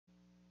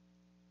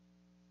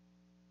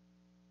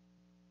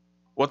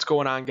What's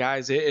going on,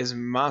 guys? It is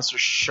Monster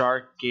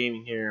Shark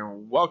Gaming here,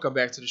 and welcome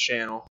back to the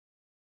channel.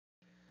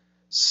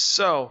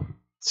 So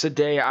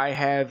today I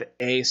have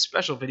a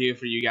special video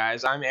for you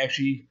guys. I'm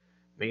actually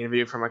making a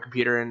video from my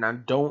computer, and I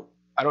don't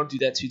do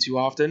that too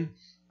often.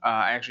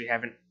 I actually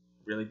haven't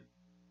really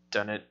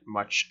done it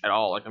much at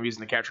all. Like, I'm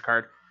using the capture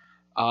card.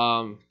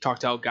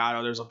 Talked to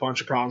Elgato. There's a bunch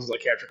of problems with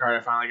the capture card.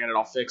 I finally got it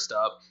all fixed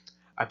up.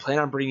 I plan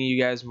on bringing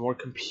you guys more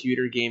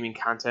computer gaming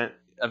content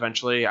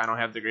eventually. I don't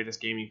have the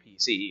greatest gaming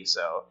PC,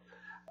 so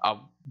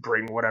I'll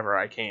bring whatever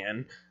I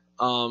can.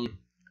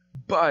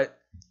 But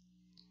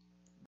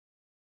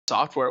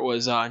software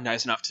was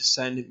nice enough to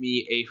send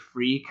me a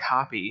free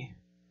copy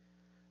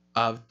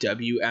of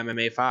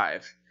Wmma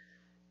 5,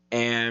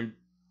 and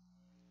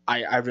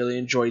I really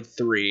enjoyed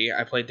 3.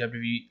 I played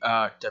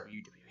Wmma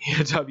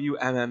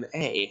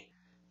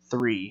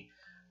 3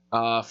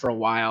 for a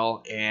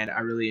while, and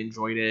I really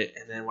enjoyed it.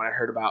 And then when I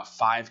heard about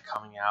 5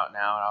 coming out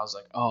now, and I was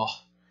like, oh,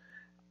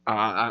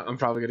 I'm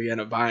probably gonna end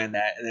up buying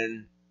that. And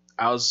then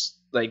I was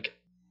like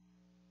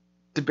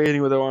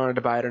debating whether I wanted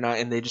to buy it or not,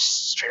 and they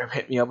just straight up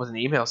hit me up with an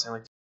email saying,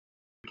 like,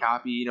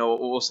 copy,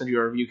 we'll send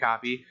you a review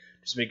copy,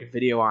 just make a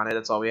video on it,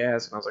 that's all we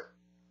ask. And I was like,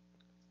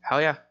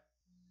 hell yeah,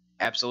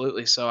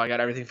 absolutely. So I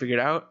got everything figured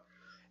out,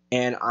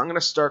 and I'm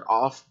gonna start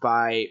off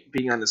by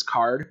being on this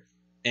card,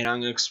 and I'm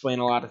gonna explain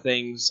a lot of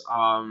things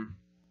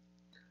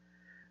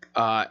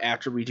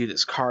after we do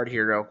this card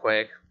here real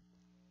quick.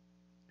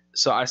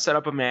 So I set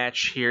up a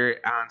match here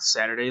on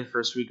Saturday, the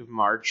first week of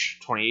March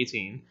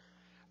 2018.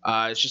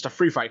 It's just a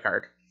free fight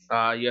card.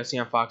 UFC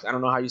on Fox. I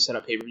don't know how you set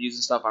up pay-per-views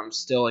and stuff. I'm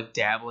still like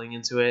dabbling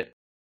into it.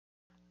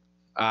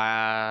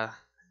 And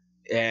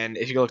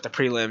if you go look at the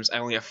prelims, I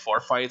only have 4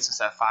 fights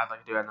instead of 5 like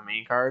I do on the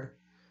main card.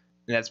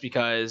 And that's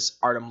because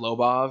Artem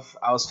Lobov.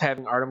 I was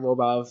having Artem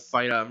Lobov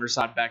fight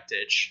Mirsad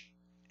Bektic,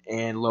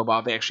 and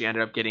Lobov actually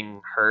ended up getting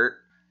hurt.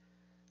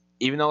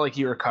 Even though like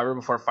he recovered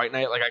before fight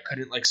night, like I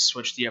couldn't like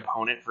switch the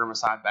opponent for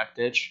Mirsad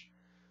Bektic,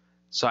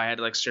 so I had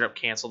to like straight up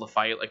cancel the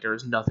fight. Like there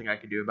was nothing I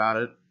could do about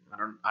it.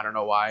 I don't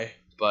know why,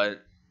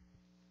 but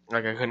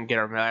like I couldn't get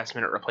a last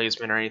minute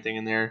replacement or anything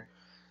in there.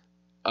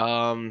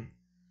 So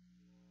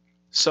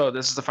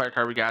this is the fight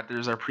card we got.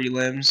 There's our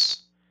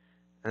prelims,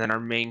 and then our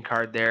main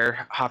card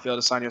there. Rafael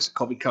dos Anjos and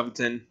Colby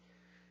Covington.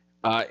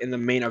 In the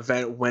main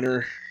event,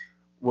 winner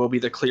will be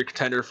the clear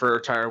contender for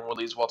Tyron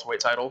Woodley's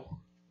welterweight title.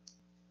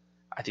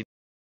 I think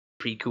that's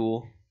pretty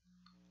cool.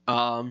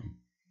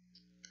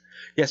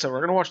 Yeah, so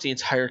we're gonna watch the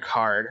entire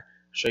card.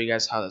 Show you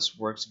guys how this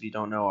works if you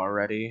don't know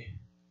already.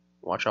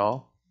 Watch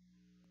all.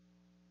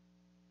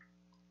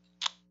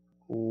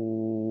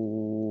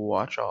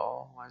 Watch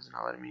all. Why is it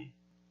not letting me?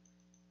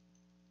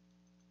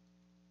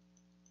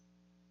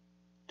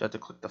 Do I have to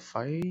click the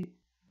fight?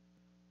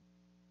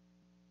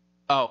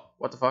 Oh,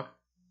 what the fuck?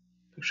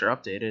 Picture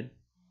updated.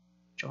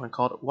 Joanne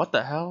Calder. What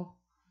the hell?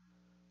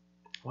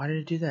 Why did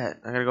it do that?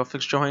 I gotta go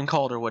fix Joanne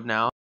Calderwood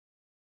now.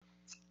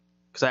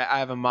 Because I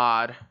have a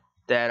mod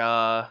that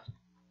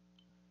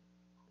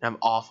I'm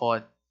awful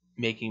at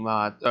making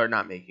mods, or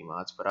not making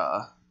mods, but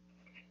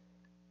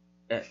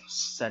at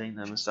setting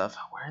them and stuff.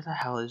 Where the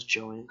hell is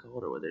Joanne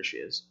Calderwood? There she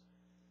is.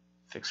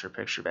 Fix her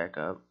picture back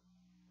up.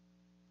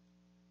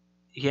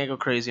 You can't go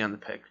crazy on the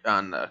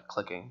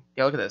clicking.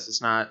 Yeah, look at this.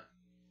 It's not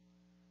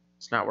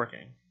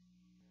working.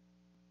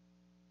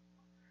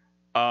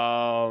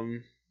 Yeah,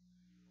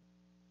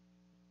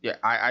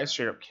 I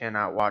straight up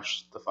cannot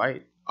watch the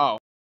fight. Oh,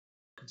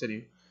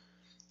 continue.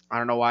 I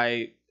don't know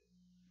why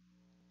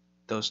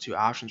those 2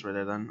 options were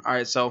there then. All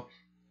right, so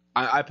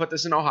I put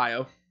this in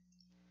Ohio.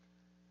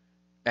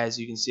 As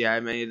you can see,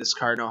 I made this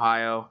card in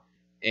Ohio,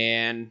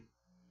 and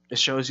it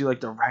shows you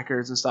like the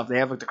records and stuff. They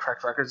have like the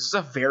correct records. It's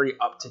a very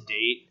up to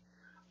date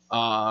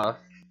mod.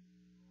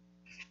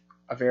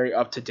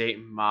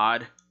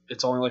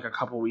 It's only like a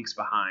couple weeks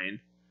behind,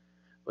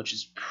 which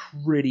is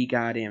pretty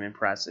goddamn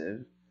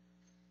impressive.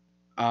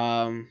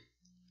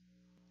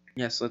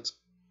 Yes, let's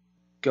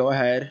go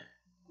ahead,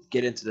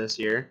 get into this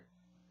here.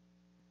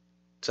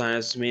 So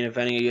it's main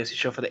eventing a UFC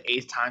show for the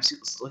 8th time. See,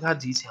 look how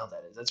detailed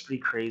that is. That's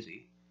pretty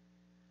crazy.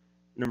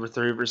 Number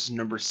 3 versus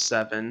number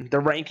 7. The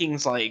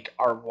rankings like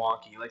are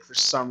wonky. Like for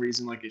some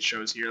reason, like it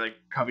shows here, like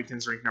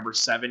Covington's ranked number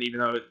 7,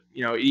 even though it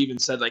even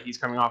said like he's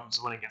coming off of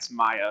win against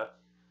Maya.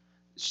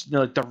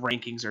 Like the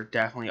rankings are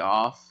definitely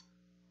off.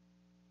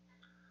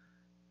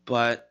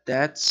 But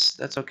that's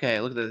okay.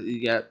 Look at that.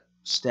 You got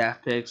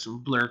staff picks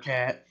from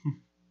Blurcat.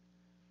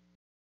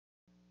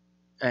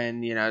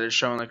 And they're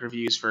showing like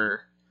reviews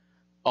for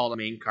all the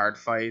main card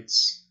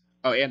fights.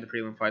 Oh, and the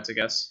prelim fights, I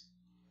guess.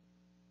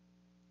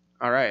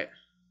 Alright.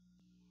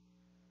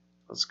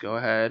 Let's go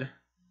ahead.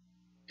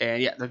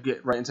 And yeah, they'll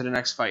get right into the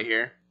next fight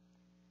here.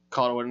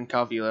 Calderwood and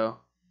Calvillo.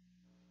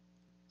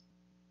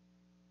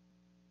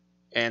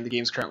 And the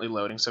game's currently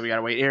loading, so we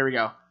gotta wait. Here we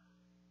go.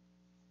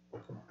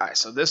 Alright,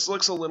 so this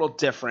looks a little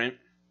different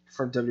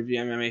from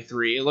WMMA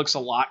 3. It looks a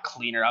lot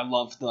cleaner. I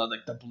love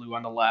the blue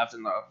on the left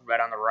and the red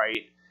on the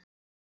right.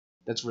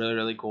 That's really,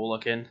 really cool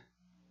looking.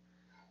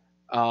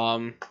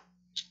 Alright,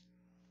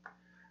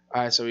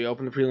 so we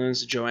open the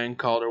prelims to Joanne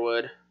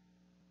Calderwood.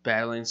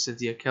 battling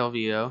Cynthia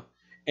Calvillo.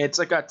 It's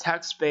like a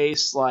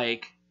text-based,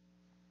 like,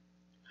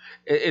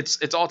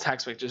 it's all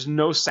text-based. There's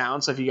no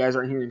sound, so if you guys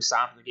aren't hearing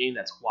sound in the game,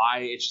 that's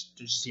why.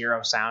 There's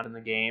zero sound in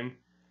the game.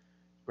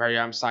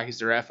 Mariam Saki's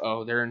the ref.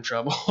 Oh, they're in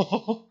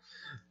trouble.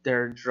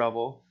 They're in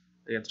trouble.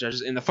 They got the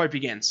judges, and the fight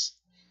begins.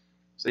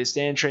 So they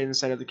stand straight in the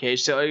center of the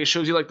cage. So it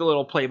shows you like the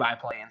little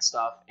play-by-play and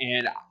stuff.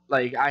 And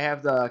like I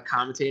have the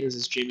commentators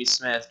as Jimmy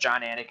Smith,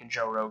 John Anik, and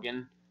Joe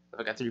Rogan.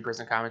 Like a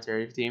 3-person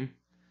commentary team.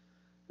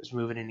 Just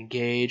moving in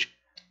engage.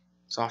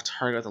 Soft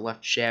target with the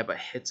left jab, but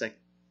hits a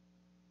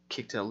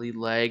kick to the lead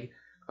leg.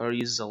 Color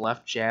uses a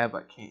left jab,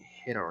 but can't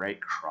hit a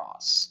right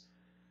cross.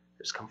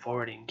 Just come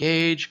forward and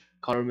engage.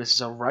 Calder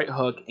misses a right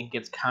hook and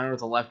gets countered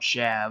with a left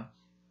jab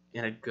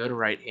and a good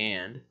right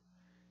hand.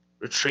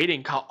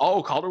 Retreating.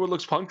 Calderwood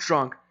looks punk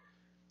drunk.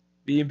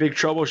 Be in big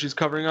trouble. She's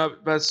covering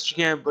up best she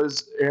can, but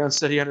is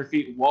unsteady on her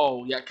feet.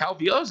 Whoa, yeah,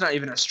 Calvillo's not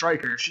even a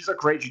striker. She's a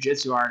great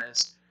jiu-jitsu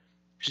artist.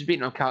 She's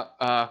beating up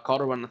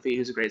Calderwood on the feet,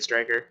 who's a great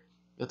striker.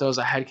 But throws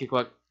a head kick,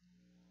 but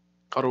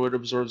Calderwood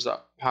absorbs the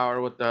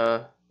power with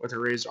her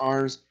raised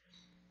arms.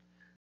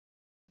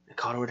 And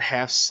Calderwood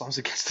half slumps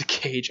against the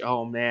cage.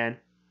 Oh, man.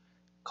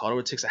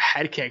 Calderwood takes a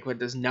head kick, but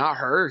does not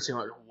hurt too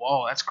much.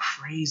 Whoa, that's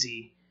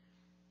crazy.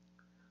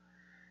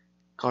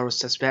 Calderwood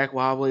steps back,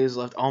 wobbly, is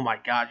left. Oh my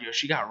god, yo,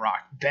 she got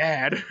rocked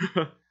bad.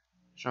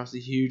 Drops the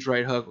huge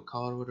right hook, but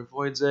Calderwood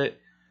avoids it.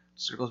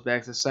 Circles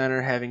back to the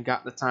center, having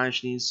got the time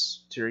she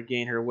needs to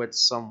regain her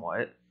wits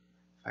somewhat.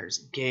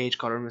 Fighters engage.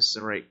 Calderwood misses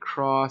a right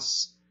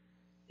cross.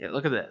 Yeah,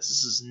 look at this.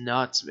 This is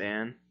nuts,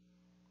 man.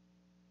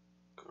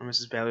 Calderwood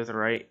misses badly with the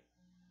right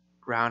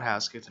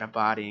roundhouse kick to the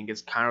body and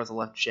gets countered with a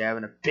left jab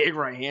and a big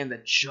right hand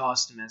that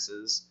just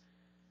misses.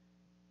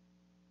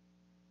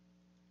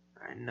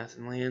 Alright,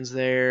 nothing lands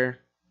there.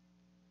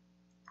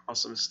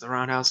 Also misses the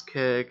roundhouse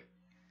kick.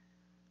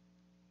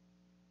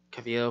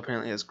 Calvillo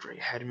apparently has great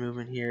head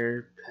movement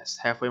here. Past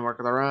halfway mark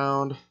of the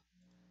round.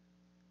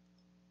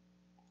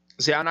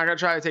 See, I'm not going to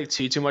try to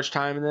take too much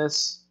time in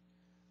this.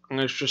 I'm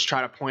going to just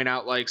try to point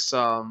out like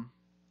some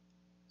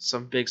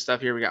big stuff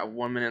here. We got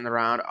 1 minute in the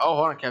round. Oh,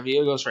 hold on.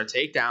 Calvillo goes for a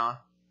takedown.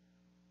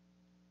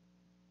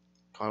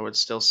 Calderwood's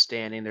still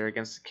standing there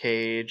against the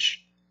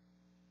cage.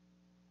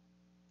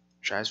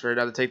 Tries for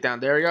another takedown.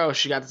 There we go.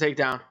 She got the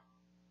takedown.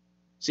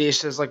 See,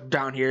 it's just like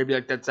down here, it'd be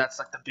like that's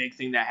like the big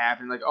thing that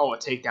happened. Like, oh, a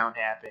takedown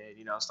happened,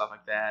 you know, stuff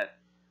like that.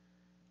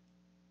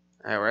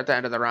 All right, we're at the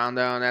end of the round,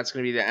 though, and that's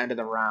going to be the end of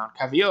the round.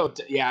 Calvillo,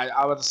 yeah,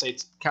 I was about to say,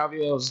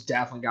 Calvillo's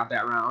definitely got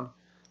that round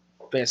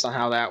based on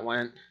how that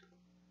went.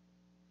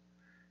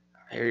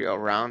 Here you go,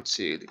 round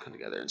 2. They come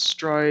together and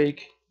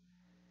strike.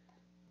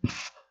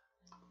 Let's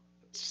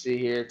see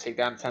here,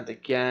 takedown attempt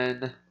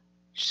again.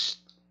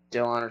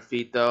 Still on her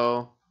feet,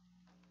 though.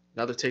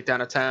 Another takedown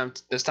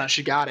attempt. This time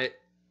she got it.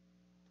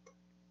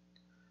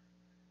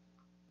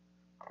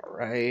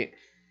 Right.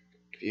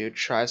 Calvillo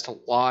tries to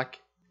lock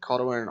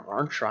Calderwood in an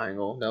arm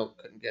triangle. Nope,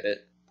 couldn't get it.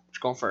 She's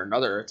going for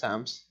another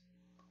attempt.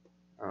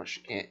 Oh,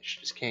 she can't. She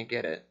just can't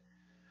get it.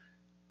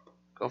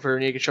 Go for a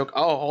naked choke.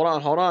 Oh,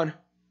 hold on.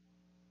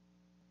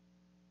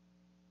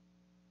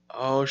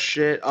 Oh,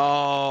 shit.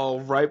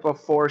 Oh, right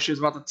before she was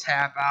about to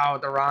tap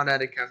out, the round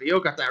ended.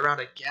 Calvillo got that round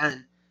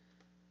again.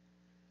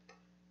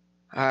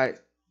 All right,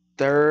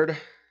 third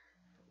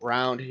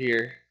round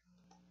here.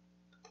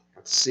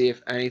 Let's see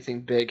if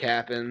anything big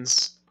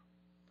happens.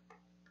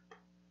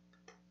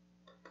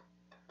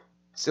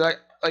 See,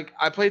 like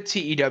I played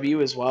TEW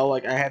as well.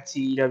 Like I have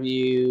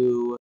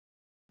TEW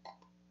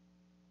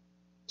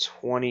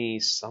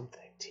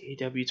 20-something,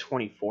 TEW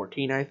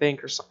 2014, I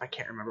think, or something. I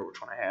can't remember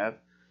which one I have.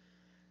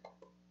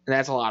 And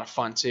that's a lot of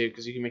fun too,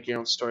 because you can make your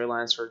own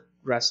storylines for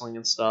wrestling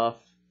and stuff.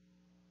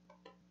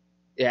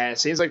 Yeah, it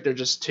seems like they're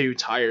just too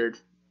tired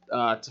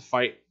to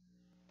fight.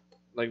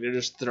 Like they're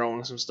just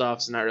throwing some stuff.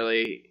 It's not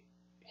really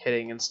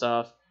hitting and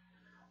stuff.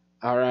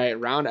 All right,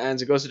 round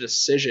ends. It goes to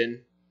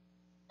decision.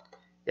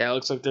 Yeah, it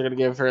looks like they're going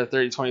to give her a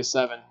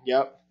 30-27.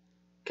 Yep.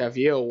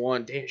 Calvillo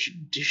won. Damn,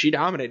 she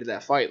dominated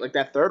that fight. Like,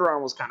 that third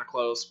round was kind of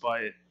close, but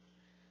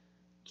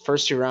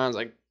first 2 rounds,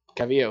 like,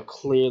 Calvillo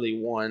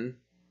clearly won.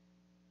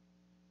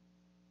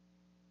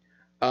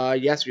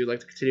 Yes, we would like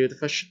to continue with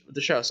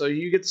the show. So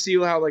you get to see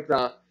how, like,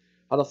 how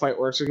the fight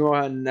works. We can go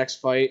ahead and next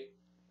fight.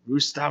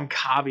 Rustam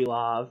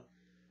Khabilov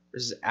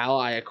versus Al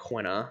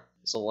Iaquinta.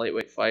 It's a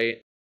lightweight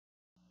fight.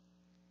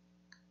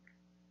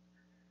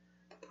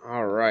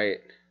 All right.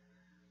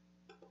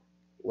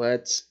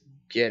 Let's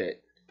get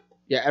it.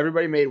 Yeah,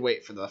 everybody made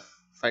weight for the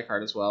fight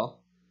card as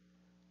well.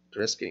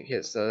 Risk getting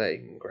hit so that you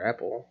can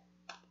grapple.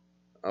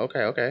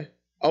 Okay.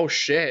 Oh,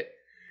 shit.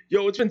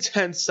 Yo, it's been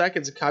 10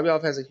 seconds.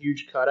 Khabilov has a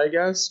huge cut, I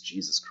guess.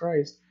 Jesus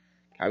Christ.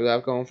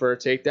 Khabilov going for a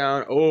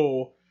takedown.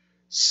 Oh,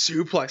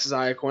 suplexes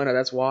Iaquinta.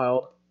 That's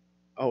wild.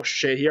 Oh,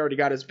 shit. He already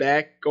got his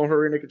back. Going for a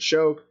rear naked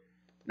choke.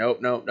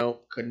 Nope.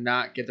 Could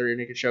not get the rear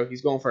naked choke.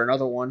 He's going for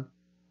another one.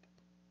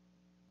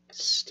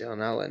 Still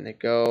not letting it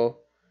go.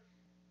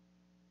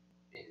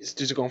 This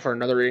dude's going for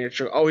another rear naked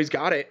choke. Oh, he's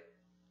got it.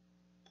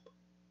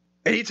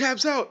 And he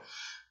taps out.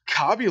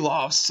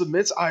 Khabilov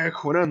submits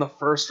Iaquinta in the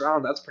first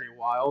round. That's pretty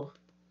wild.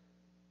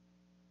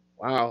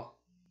 Wow.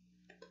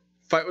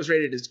 Fight was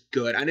rated as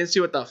good. I didn't see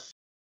what the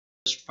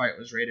first fight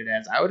was rated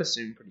as. I would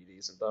assume pretty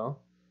decent, though.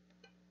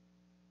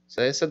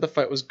 So they said the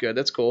fight was good.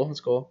 That's cool.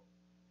 That's cool.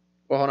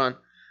 Well, hold on.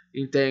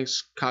 He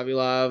thanks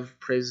Kavilov,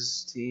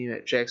 praises his team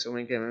at Jackson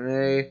Wink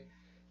MMA,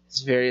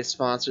 his various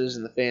sponsors,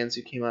 and the fans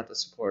who came out to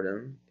support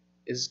him.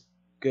 Is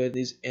good in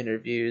these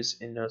interviews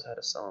and knows how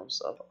to sell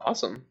himself.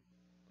 Awesome.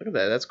 Look at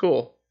that. That's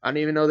cool. I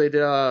didn't even know they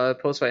did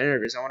post-fight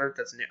interviews. I wonder if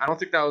that's new. I don't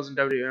think that was in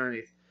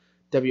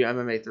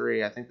WMMA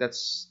 3. I think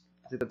that's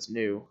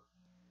new.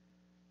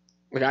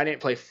 Like, I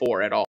didn't play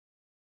 4 at all,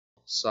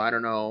 so I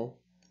don't know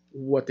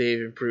what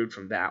they've improved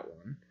from that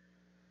one.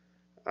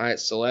 All right,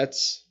 so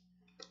let's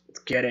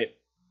get it.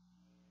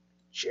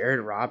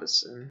 Jared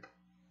Robinson.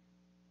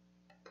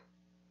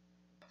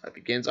 That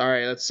begins. All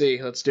right, let's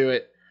see. Let's do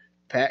it.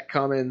 Pat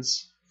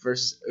Cummins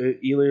versus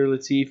Ilir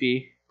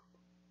Latifi.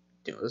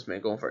 You know, this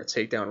man going for a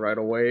takedown right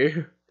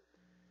away.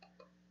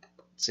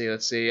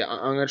 Let's see. I'm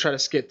gonna try to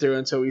skip through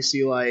until we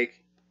see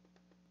like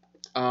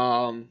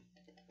something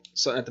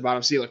at the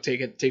bottom. See, look,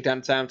 takedown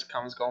attempt.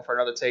 Cummins going for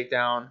another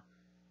takedown.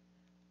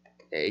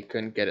 Yeah, he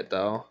couldn't get it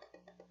though.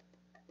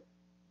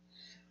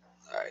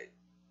 All right.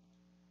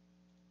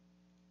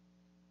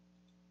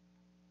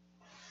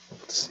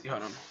 Let's see.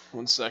 Hold on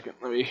 1 second.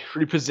 Let me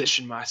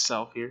reposition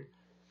myself here.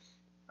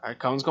 All right,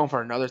 Cummins going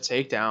for another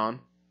takedown.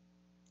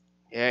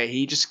 Yeah,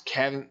 he just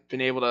haven't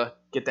been able to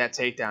get that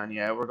takedown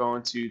yet. We're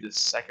going to the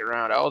second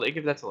round. Oh, they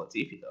give that to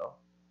Latifi, though.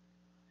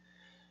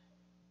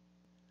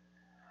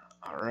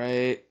 All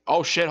right.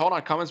 Oh, shit. Hold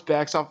on. Cummins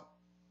backs off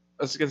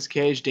against the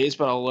cage. Dazed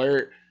but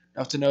alert.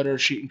 Enough to know to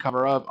cheat and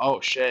cover up. Oh,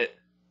 shit.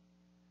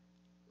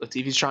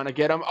 Latifi's trying to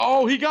get him.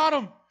 Oh, he got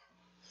him.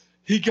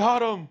 He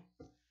got him.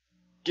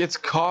 Gets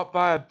caught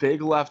by a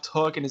big left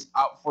hook and is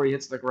out before he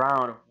hits the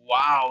ground.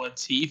 Wow,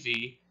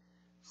 Latifi.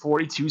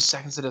 42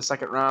 seconds in the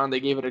second round. They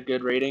gave it a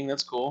good rating.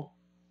 That's cool.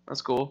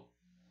 That's cool.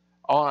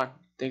 Hold on.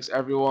 Thanks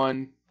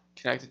everyone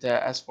connected to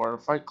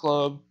S4 Fight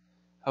Club.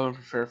 Helping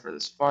prepare for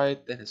this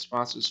fight. Then his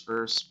sponsors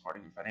first,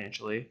 supporting him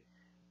financially.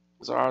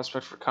 There's a lot of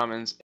respect for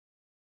Cummins.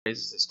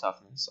 Raises his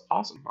toughness.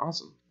 Awesome.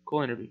 Awesome.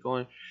 Cool interview. Cool.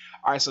 All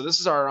right, so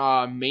this is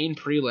our main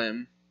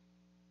prelim.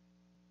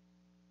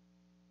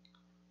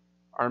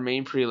 Our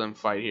main prelim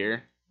fight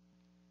here.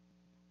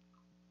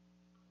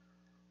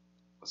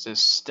 This is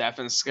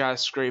Stefan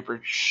Skyscraper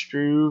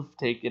Struve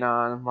taking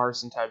on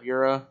Marcin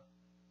Tybura.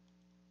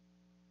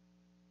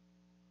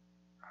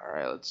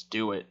 Alright, let's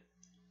do it.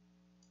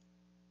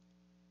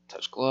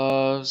 Touch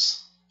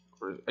gloves.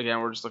 We're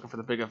just looking for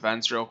the big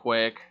events real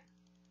quick.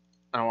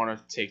 I don't want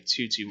to take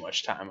too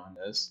much time on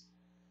this.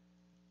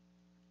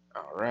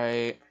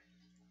 Alright.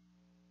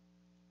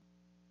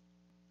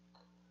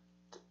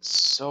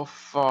 So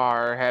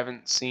far,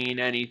 haven't seen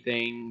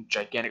anything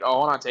gigantic. Oh,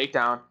 hold on,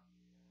 takedown.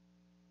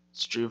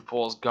 Struve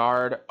pulls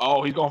guard.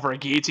 Oh, he's going for a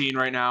guillotine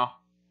right now.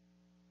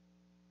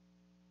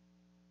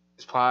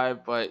 He's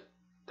plied, but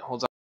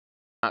holds on,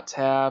 not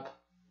tap.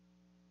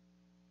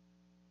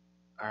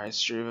 Alright,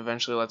 Struve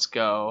eventually lets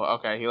go.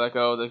 Okay, he let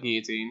go of the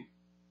guillotine.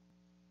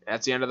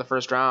 That's the end of the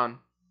first round.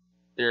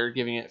 They're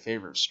giving it in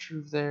favor of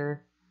Struve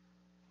there.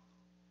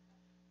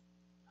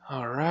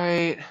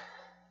 Alright.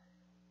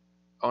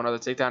 Oh, another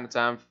takedown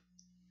attempt.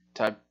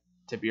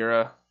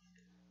 Tybura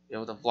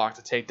able to block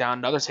the takedown.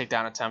 Another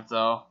takedown attempt,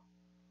 though.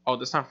 Oh,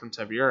 this time from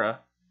Tybura.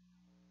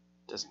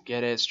 Doesn't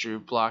get it.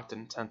 Struve blocked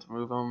an attempt to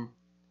move him.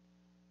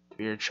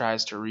 Tybura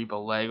tries to reap a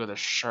leg with a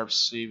sharp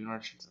sweep and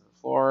runs to the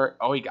floor.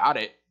 Oh, he got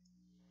it.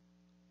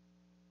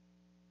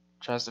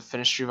 Tries to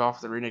finish Struve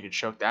off with a rear naked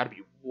choke. That'd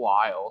be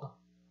wild.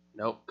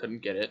 Nope,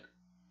 couldn't get it.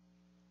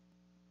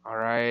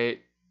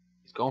 Alright.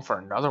 He's going for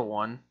another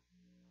one.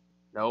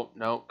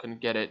 Nope,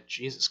 couldn't get it.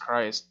 Jesus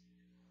Christ.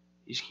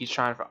 He's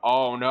trying for...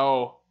 Oh,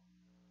 no.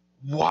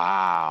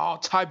 Wow.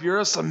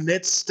 Tybura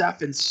submits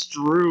Stefan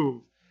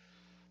Struve.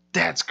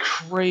 That's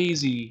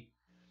crazy.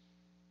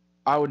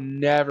 I would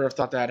never have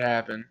thought that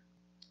happened.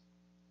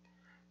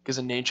 Gives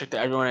a name check to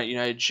everyone at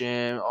United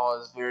Gym, all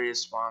his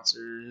various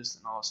sponsors,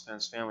 and all his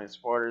fans, family, and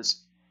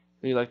supporters.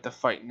 Who you like to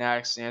fight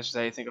next? The answer is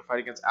that you think a fight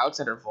against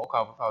Alexander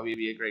Volkov would probably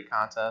be a great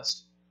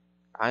contest.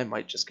 I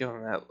might just give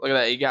him that. Look at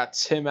that. You got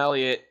Tim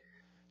Elliott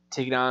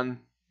taking on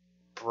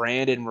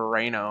Brandon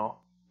Moreno.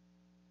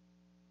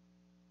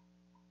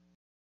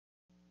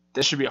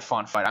 This should be a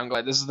fun fight. I'm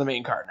glad this is the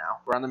main card now.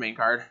 We're on the main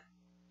card.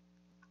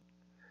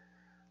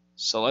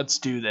 So let's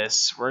do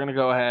this. We're going to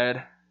go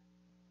ahead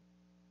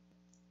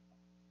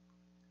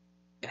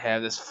and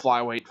have this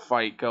flyweight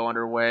fight go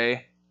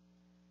underway.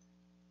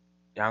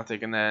 Yeah, I'm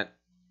thinking that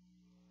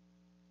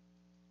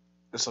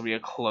this will be a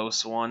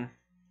close one.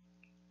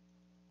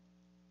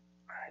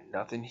 Alright,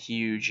 nothing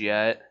huge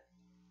yet.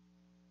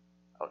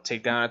 Oh,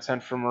 takedown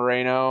attempt from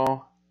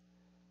Moreno.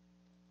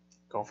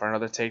 Going for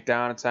another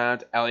takedown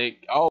attempt. Elliott.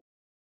 Oh,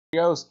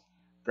 here he goes.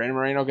 Brandon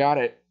Moreno got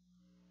it.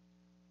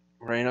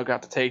 Moreno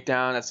got the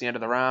takedown. That's the end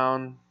of the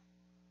round.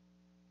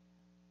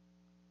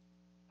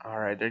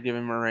 Alright, they're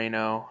giving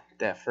Moreno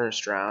that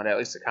first round. At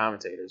least the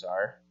commentators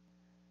are.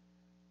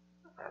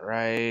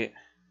 Alright.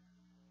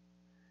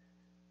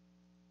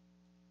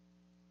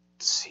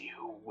 Let's see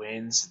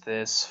wins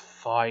this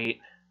fight.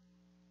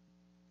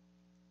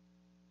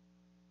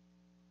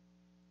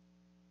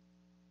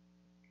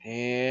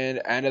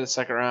 And end of the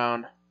second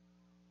round.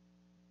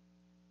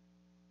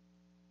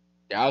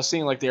 Yeah, I was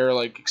seeing like they were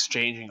like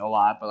exchanging a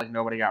lot, but like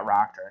nobody got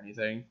rocked or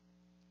anything.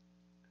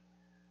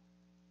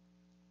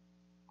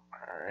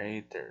 All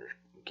right, they're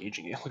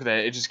engaging it. Look at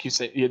that! It just keeps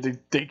saying, yeah,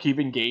 they keep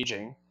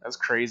engaging. That's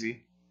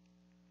crazy.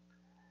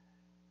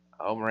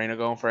 Oh, Moreno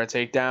going for a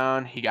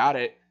takedown. He got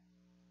it.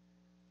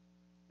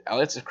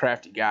 Elliott's a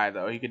crafty guy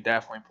though. He could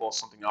definitely pull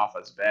something off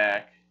his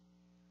back.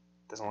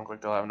 Doesn't look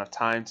like they'll have enough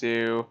time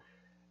to.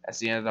 That's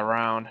the end of the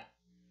round.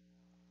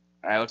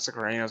 All right, looks like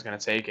Moreno's gonna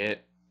take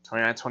it.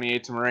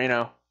 29-28 to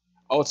Moreno.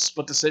 Oh, it's a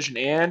split decision,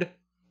 and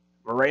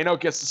Moreno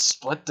gets a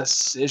split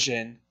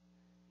decision.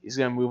 He's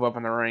going to move up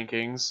in the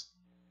rankings.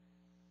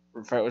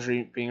 The fight was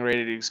being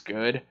rated as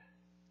good.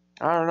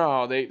 I don't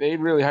know. They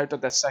really hyped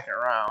up that second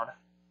round.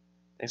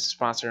 Thanks to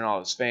sponsoring all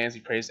his fans. He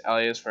praised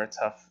Elliott for a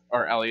tough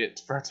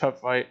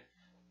fight.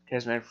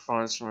 Charismatic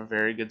performance from a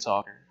very good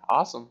talker.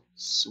 Awesome.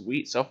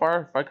 Sweet. So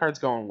far, fight card's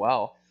going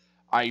well.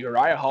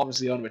 Uriah Hall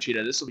versus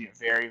Wmma. This will be a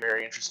very,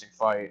 very interesting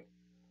fight.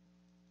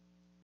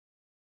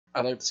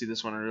 I'd like to see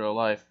this one in real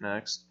life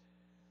next.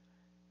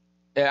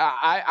 Yeah,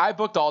 I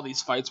booked all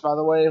these fights, by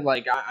the way.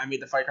 Like, I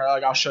made the fight card.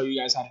 Like, I'll show you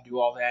guys how to do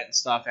all that and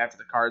stuff after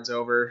the card's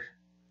over.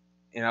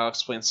 And I'll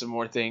explain some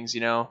more things,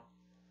 you know.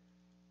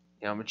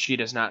 You know,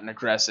 Machida's not an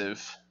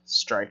aggressive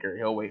striker.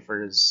 He'll wait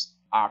for his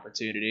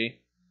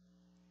opportunity.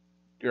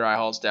 Uriah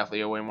Hall's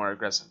definitely a way more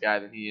aggressive guy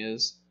than he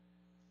is.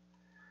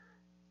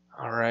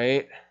 All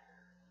right.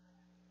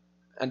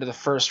 End of the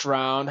first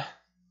round.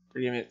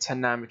 They're giving it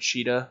 10-9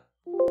 Machida.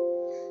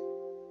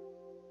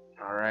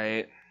 All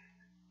right.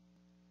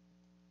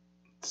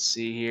 Let's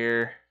see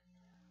here.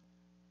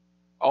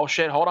 Oh,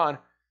 shit. Hold on.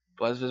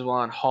 Blood is visible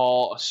on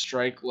Hall. A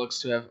strike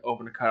looks to have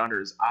opened a cut under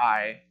his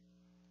eye.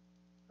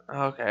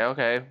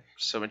 Okay.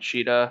 So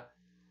Machida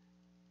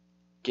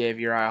gave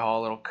Uriah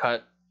Hall a little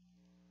cut.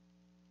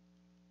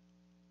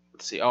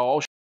 Let's see.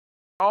 Oh,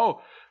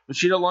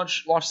 Machida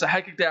launched the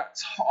heck of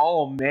that.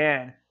 Oh,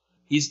 man.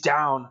 He's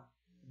down.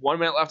 1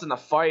 minute left in the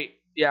fight.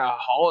 Yeah,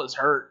 Hall is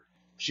hurt.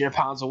 Machida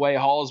pounds away.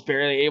 Hall is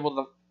barely able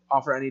to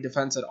offer any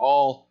defense at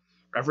all.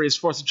 Referee is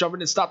forced to jump in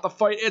and stop the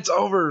fight. It's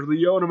over.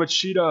 Wmma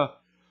Machida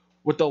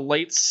with the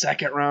late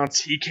second round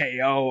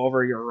TKO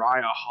over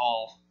Uriah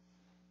Hall.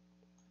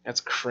 That's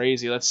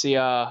crazy. Let's see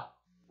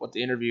what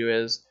the interview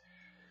is.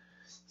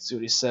 Let's see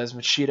what he says.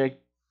 Machida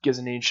gives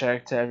a name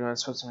check to everyone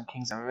Switzerland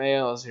Kings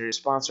MMA, as your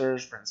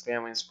sponsors, friends,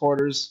 family, and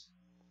supporters.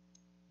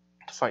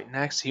 To fight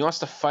next. He wants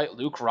to fight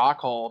Luke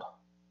Rockhold.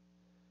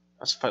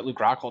 Wants to fight Luke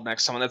Rockhold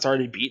next. Someone that's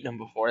already beaten him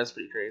before. That's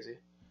pretty crazy.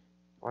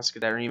 Wants to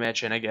get that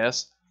rematch in, I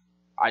guess.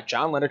 All right,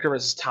 John Lineker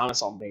versus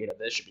Thomas Almeida.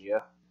 This should be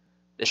a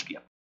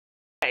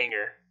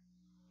banger.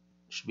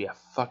 This should be a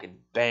fucking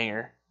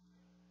banger.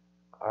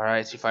 All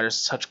right, two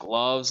fighters touch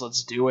gloves.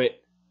 Let's do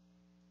it.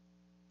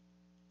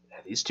 Yeah,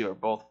 these two are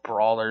both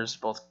brawlers,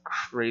 both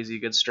crazy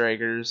good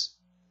strikers.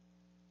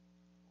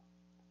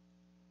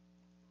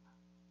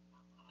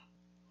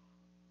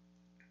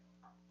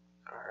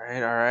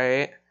 All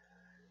right.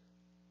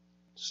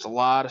 Just a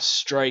lot of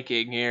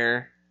striking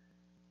here.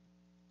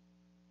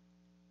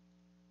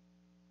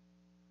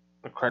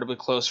 Incredibly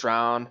close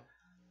round.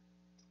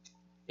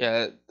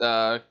 Yeah,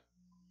 the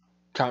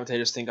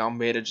commentators think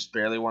Almeida just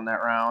barely won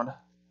that round.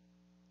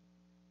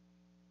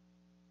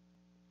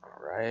 All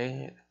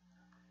right.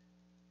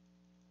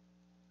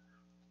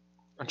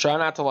 I'm trying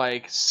not to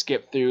like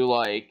skip through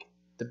like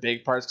the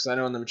big parts because I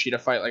know in the Machida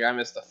fight, like I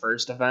missed the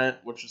first event,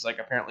 which was like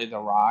apparently the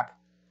Rock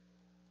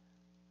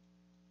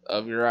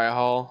of Uriah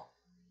Hall.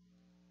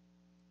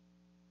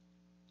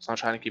 So I'm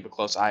trying to keep a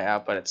close eye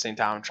out, but at the same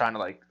time, I'm trying to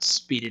like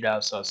speed it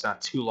up so it's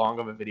not too long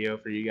of a video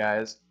for you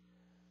guys.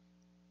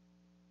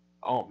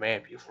 Oh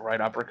man, beautiful right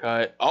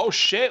uppercut. Oh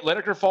shit,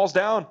 Lineker falls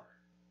down.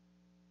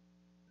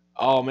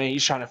 Oh man,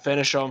 he's trying to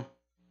finish him.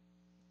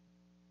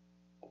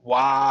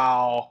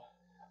 Wow.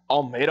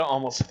 Almeida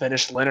almost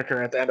finished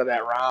Lineker at the end of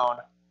that round.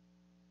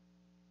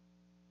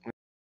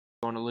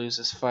 Going to lose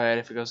this fight.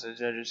 If it goes to the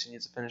judges, he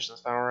needs to finish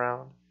this final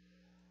round.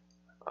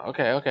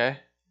 Okay.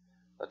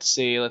 Let's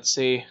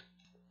see.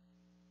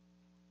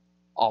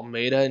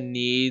 Almeida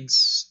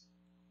needs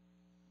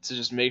to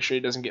just make sure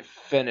he doesn't get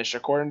finished,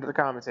 according to the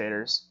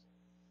commentators.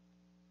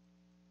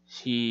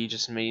 He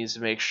just needs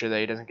to make sure that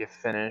he doesn't get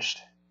finished.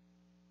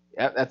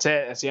 Yep, that's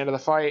it. That's the end of the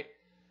fight.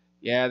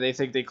 Yeah, they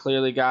think they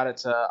clearly got it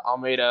to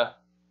Almeida.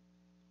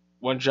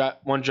 One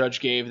judge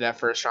gave that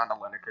first round to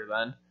Lineker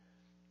then.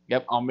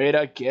 Yep,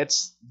 Almeida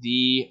gets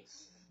the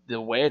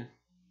win.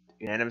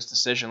 Unanimous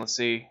decision. Let's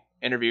see.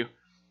 Interview.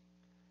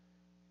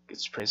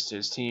 Gets praise to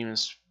his team,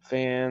 his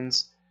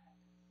fans.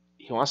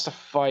 He wants to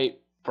fight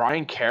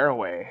Brian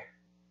Caraway.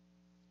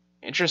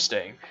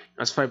 Interesting.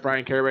 Let's fight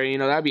Brian Caraway. You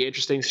know, that'd be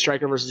interesting.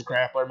 Striker versus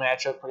grappler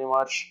matchup, pretty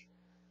much.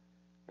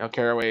 You know,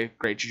 Caraway,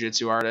 great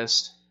jiu-jitsu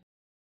artist.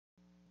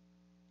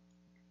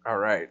 All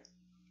right.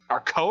 Our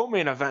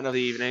co-main event of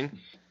the evening.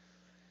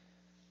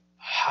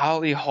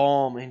 Holly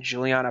Holm and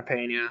Juliana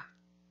Pena.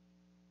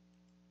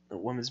 the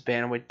women's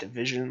bantamweight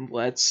division.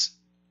 Let's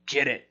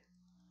get it.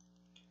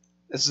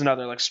 This is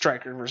another like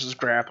striker versus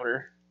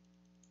grappler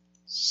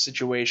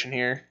situation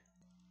here.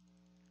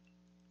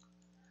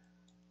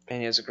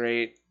 Pena's a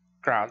great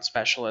ground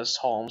specialist.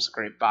 Holmes, a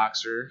great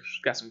boxer.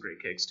 She's got some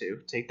great kicks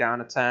too.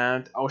 Takedown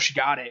attempt. Oh, she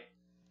got it.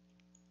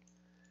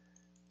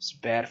 It's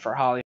bad for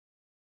Holly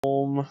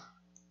Holm.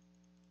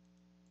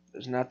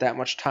 There's not that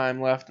much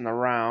time left in the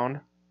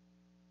round.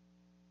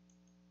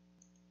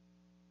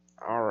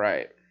 All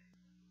right.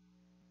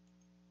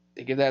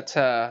 They give that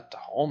to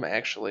Holm,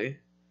 actually.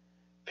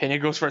 Pena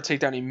goes for a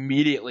takedown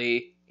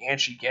immediately, and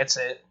she gets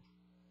it.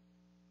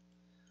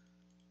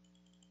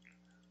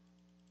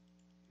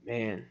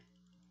 Man.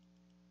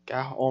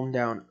 Got Holm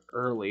down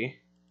early.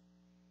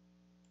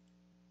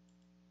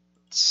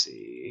 Let's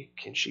see.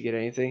 Can she get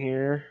anything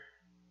here?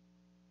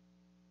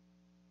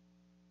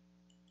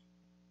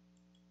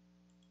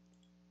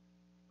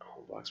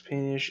 Holm blocks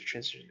Pena. She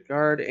transitions to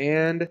guard,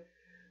 and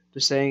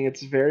they're saying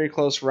it's a very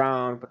close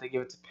round, but they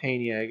give it to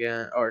Pena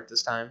again. Or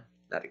this time,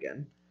 not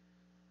again.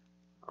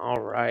 All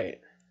right.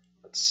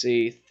 Let's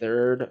see.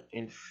 Third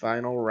and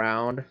final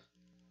round.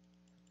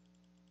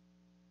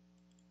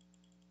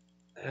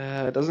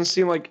 It doesn't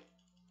seem like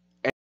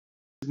any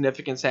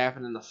significance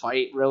happened in the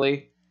fight,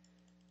 really.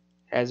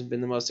 Hasn't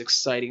been the most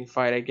exciting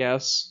fight, I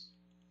guess.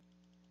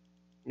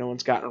 No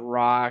one's gotten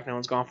rocked. No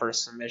one's gone for a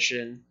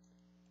submission.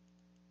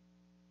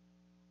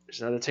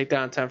 There's another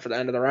takedown attempt for the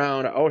end of the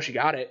round. Oh, she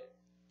got it.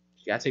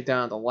 She got to take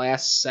down at the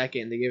last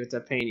second. They gave it to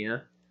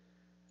Pena.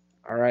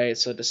 All right,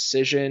 so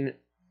decision.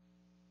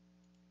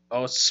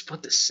 Oh, it's a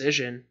split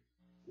decision.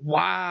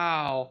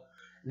 Wow.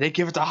 They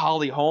give it to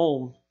Holly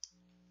Holm.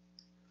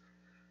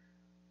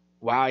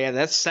 Wow, yeah,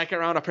 that second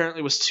round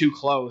apparently was too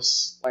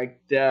close. Like,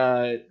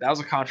 that was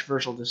a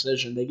controversial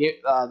decision. They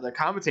gave the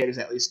commentators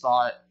at least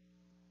thought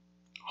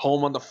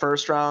Holm won the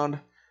first round.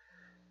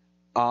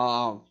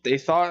 They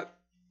thought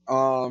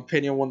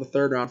Pena won the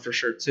third round for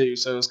sure too.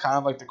 So it was kind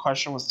of like the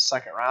question was the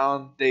second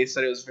round. They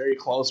said it was very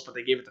close, but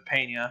they gave it to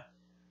Pena.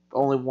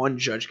 Only one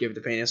judge gave it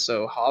to Pena.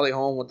 So Holly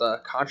Holm with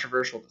a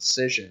controversial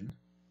decision.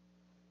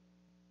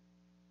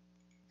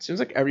 Seems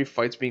like every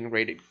fight's being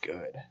rated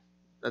good.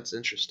 That's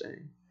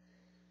interesting.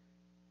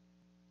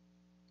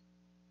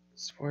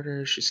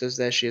 Supporter, she says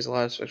that she has a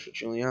lot of respect for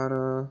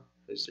Juliana.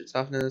 Is their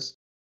toughness.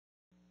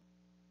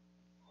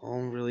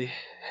 Holm really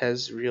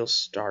has real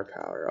star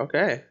power.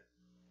 Okay.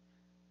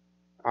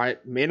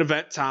 Alright, main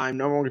event time.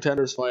 No more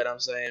contenders fight, I'm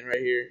saying right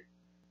here.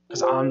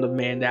 Because I'm the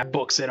man that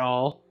books it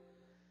all.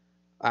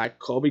 Alright,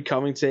 Colby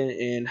Covington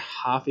and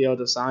Rafael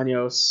dos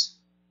Anjos.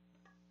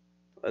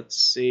 Let's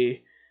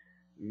see.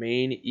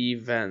 Main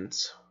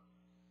event.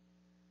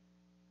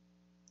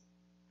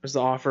 There's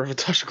the offer of a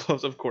touch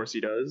gloves. Of course he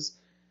does.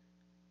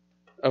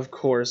 Of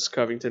course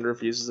Covington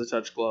refuses to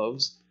touch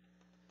gloves.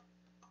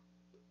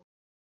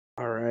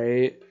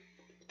 Alright.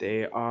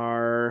 They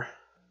are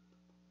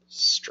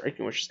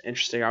striking, which is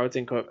interesting. I would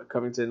think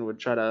Covington would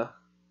try to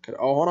cut.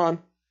 Oh, hold on.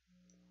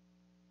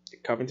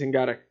 Covington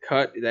got a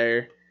cut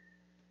there.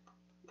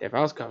 If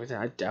I was Covington,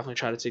 I'd definitely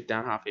try to take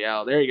down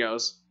Rafael. There he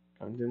goes.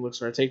 Covington looks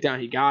for a takedown.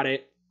 He got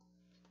it.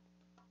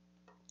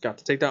 Got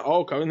the takedown.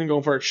 Oh, Covington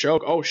going for a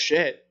choke. Oh,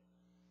 shit.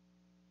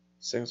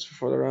 Seconds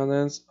before the round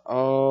ends.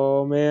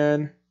 Oh,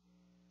 man.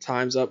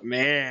 Time's up.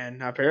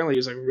 Man, apparently he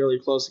was like really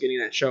close to getting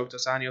that choke.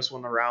 Dos Anjos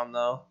won the round,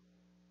 though.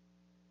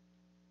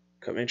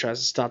 Covington tries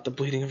to stop the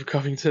bleeding of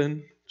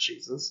Covington.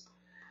 Jesus.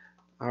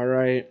 All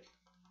right.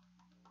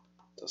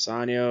 Dos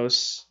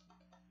Anjos.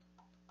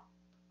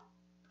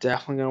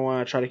 Definitely going to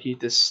want to try to keep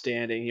this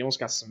standing. He almost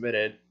got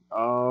submitted.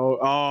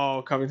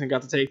 Oh, Covington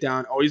got the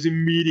takedown. Oh, he's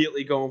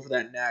immediately going for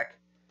that neck.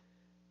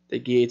 The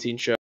guillotine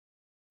choke.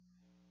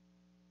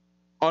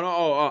 Oh,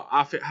 no.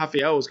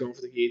 Rafael was going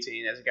for the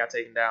guillotine as he got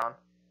taken down.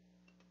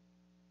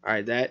 All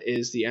right, that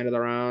is the end of the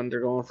round. They're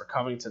going for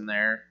Covington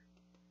there.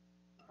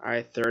 All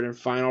right, third and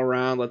final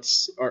round.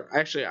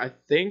 Actually, I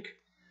think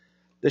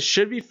this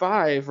should be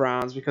 5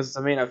 rounds because it's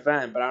a main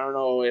event, but I don't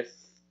know if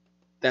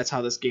that's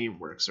how this game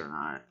works or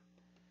not.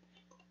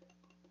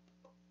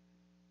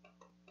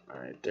 All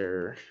right,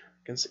 they're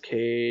against the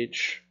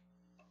cage.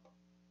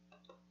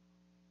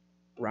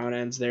 Round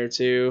ends there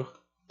too.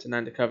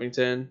 10-9 to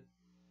Covington.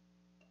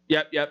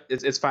 Yep.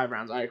 It's 5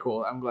 rounds. All right,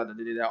 cool. I'm glad that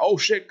they did that. Oh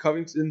shit,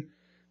 Covington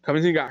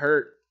got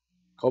hurt.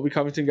 Colby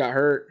Covington got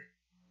hurt.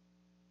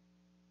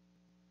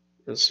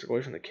 Goes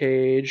away from the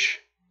cage.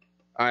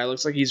 All right,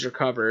 looks like he's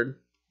recovered.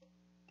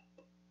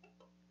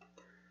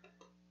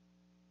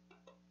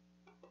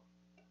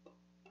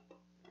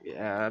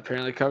 Yeah,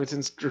 apparently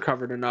Covington's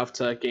recovered enough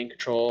to gain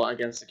control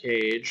against the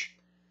cage.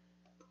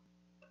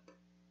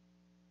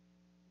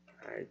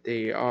 All right,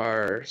 they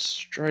are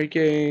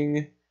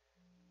striking.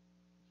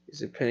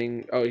 Is it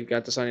pinning? Oh, you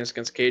got Dos Anjos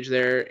against the cage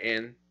there,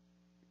 and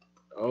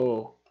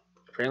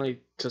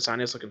apparently Dos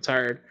Anjos looking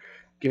tired,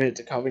 giving it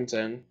to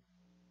Covington.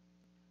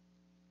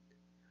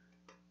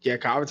 Yeah,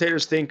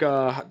 commentators think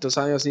Dos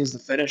Anjos needs to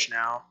finish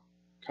now.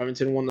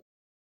 Covington won the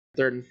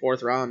 3rd and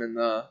 4th round in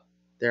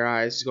their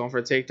eyes. He's going for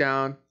a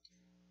takedown.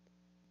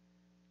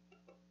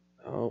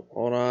 Oh,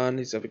 hold on.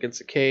 He's up against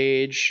the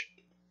cage.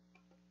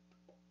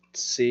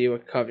 Let's see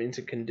what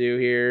Covington can do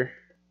here.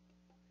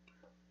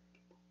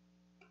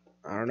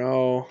 I don't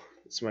know.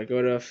 This might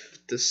go to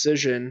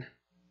decision.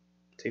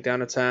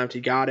 Takedown attempt. He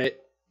got it.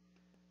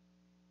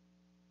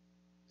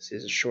 See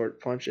his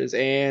short punches.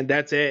 And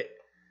that's it.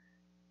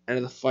 End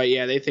of the fight.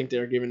 Yeah, they think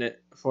they're giving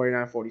it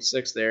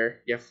 49-46 there.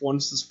 Yeah,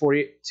 once it's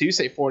 42,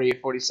 say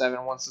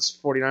 48-47. Once it's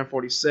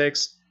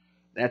 49-46.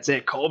 That's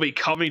it. Colby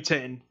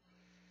Covington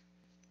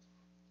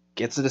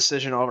gets a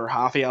decision over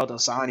Rafael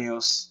dos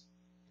Anjos.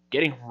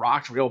 Getting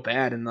rocked real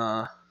bad in the,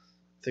 I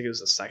think it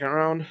was the second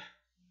round.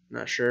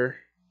 Not sure.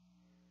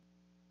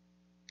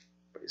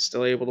 But he's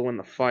still able to win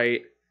the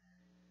fight.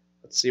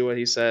 Let's see what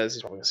he says.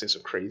 He's probably going to say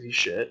some crazy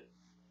shit.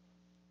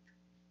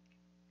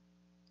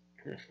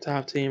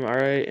 Top team. All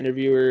right.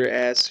 Interviewer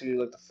asks who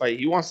like to fight.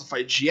 He wants to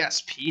fight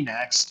GSP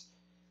next.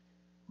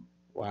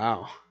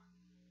 Wow.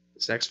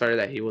 This next fighter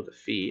that he will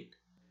defeat.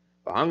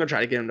 But I'm going to try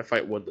to get him to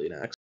fight Woodley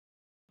next.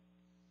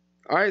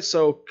 All right.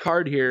 So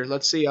card here.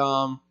 Let's see.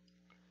 Off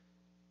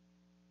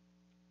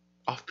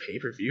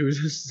pay-per-view.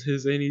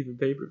 This ain't even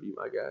pay-per-view,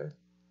 my guy.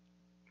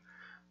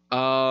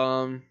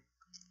 All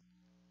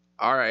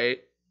right.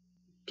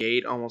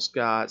 Gate almost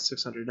got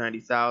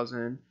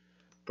 690,000.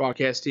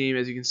 Broadcast team,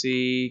 as you can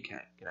see, can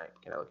I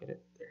look at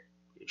it there?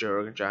 Joe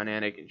Rogan, John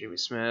Anik, and Jimmy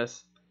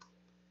Smith.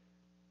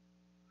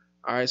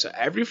 All right, so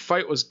every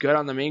fight was good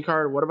on the main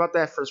card. What about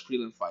that first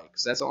prelim fight?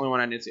 Because that's the only one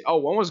I didn't see. Oh,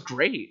 one was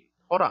great.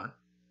 Hold on.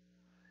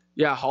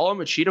 Yeah, Hall and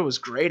Machida was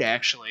great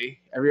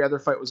actually. Every other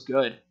fight was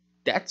good.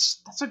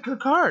 That's a good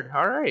card.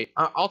 All right,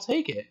 I'll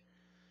take it.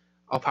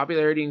 Oh,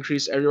 popularity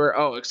increased everywhere.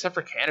 Oh, except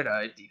for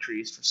Canada, it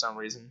decreased for some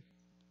reason.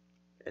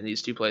 And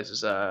these two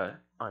places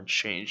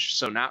unchanged,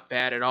 so not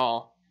bad at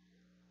all.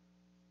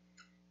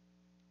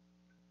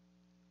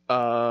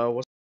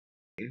 What's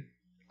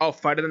oh,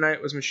 fight of the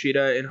night was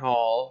Machida and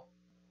Hall.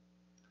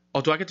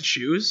 Oh, do I get to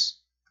choose?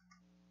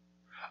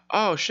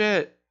 Oh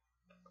shit.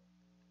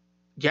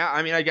 Yeah,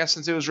 I mean, I guess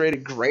since it was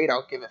rated great,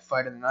 I'll give it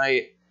fight of the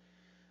night.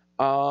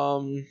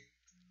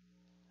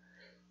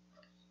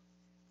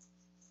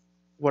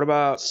 What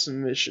about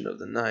submission of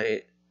the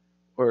night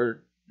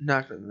or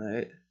knockout of the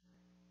night?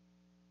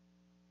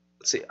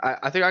 Let's see.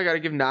 I think I gotta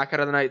give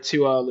knockout of the night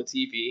to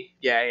Latifi.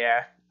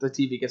 Yeah.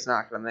 Latifi gets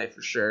knockout of the night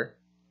for sure.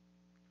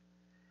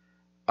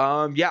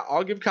 Yeah,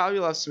 I'll give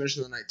Kalulov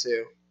submission of the night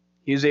too.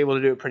 He was able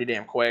to do it pretty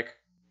damn quick.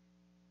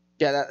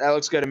 Yeah, that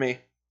looks good to me.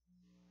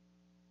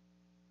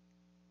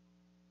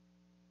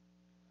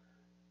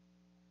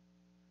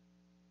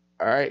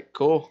 All right,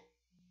 cool.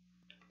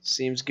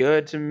 Seems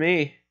good to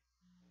me.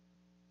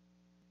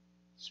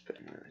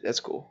 That's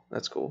cool.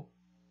 That's cool.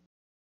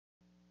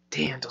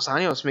 Damn, Dos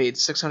Anjos made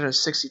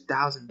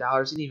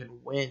 $660,000. He didn't even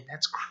win.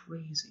 That's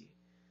crazy.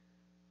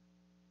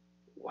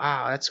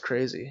 Wow, that's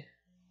crazy.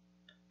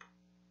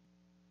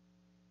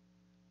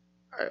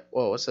 All right,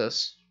 whoa, what's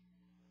this?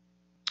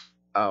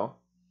 Oh.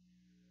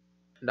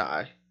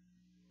 Nah.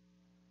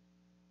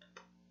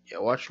 Yeah,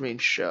 watch main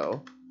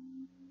show.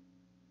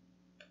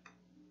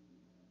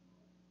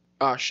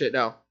 Oh, shit,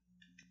 no.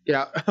 Get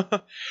out.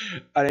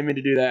 I didn't mean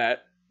to do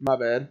that. My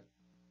bad.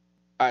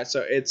 Alright,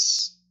 so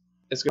it's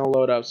gonna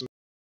load up some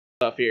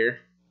stuff here.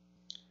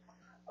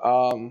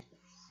 I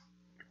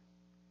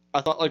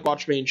thought, like,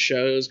 watch main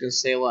show, it was gonna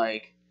say,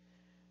 like,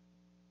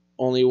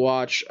 only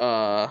watch,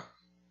 like,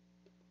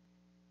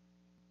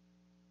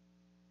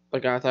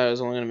 I thought it was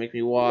only gonna make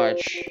me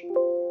watch.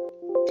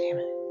 Damn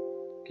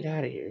it. Get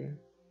out of here.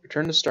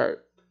 Return to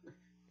start.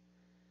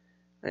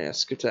 Yeah,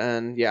 skip to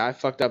end. Yeah, I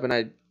fucked up and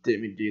I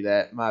didn't mean to do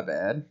that. My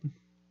bad.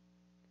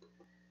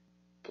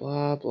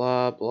 Blah,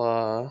 blah,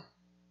 blah.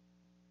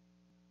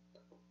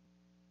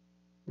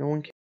 No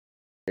one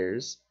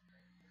cares.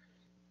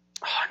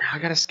 Oh, now I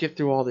gotta skip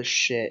through all this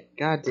shit.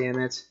 God damn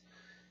it.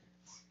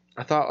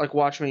 I thought, like,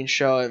 watch main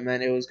show, it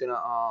meant it was gonna,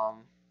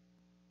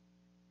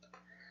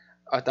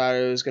 I thought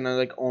it was gonna,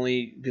 like,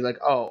 only be like,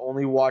 oh,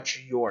 only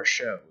watch your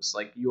shows.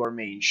 Like, your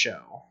main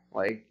show.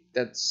 Like,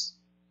 that's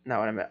not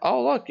what I meant.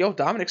 Oh, look, yo,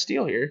 Dominic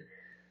Steele here.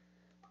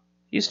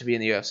 He used to be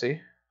in the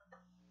UFC.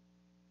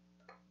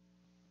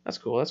 That's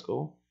cool, that's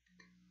cool.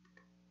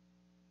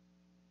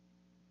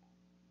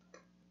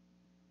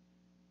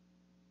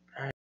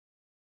 Alright,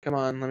 come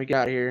on, let me get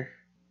out of here.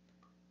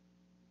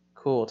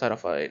 Cool, title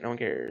fight, no one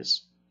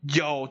cares.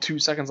 Yo, 2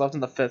 seconds left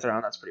in the 5th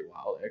round. That's pretty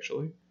wild,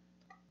 actually.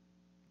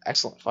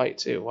 Excellent fight,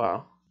 too,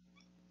 wow.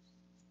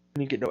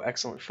 You get no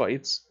excellent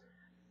fights.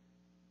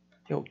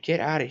 Yo, get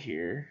out of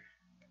here.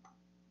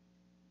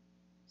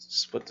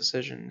 Split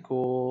decision,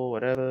 cool,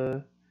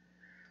 whatever.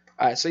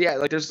 Alright, so yeah,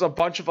 like, there's a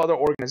bunch of other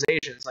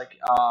organizations. Like,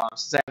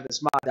 since I have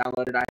this mod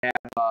downloaded, I have,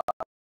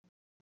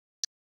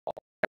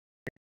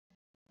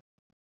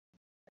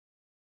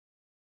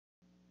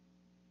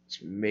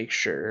 let's make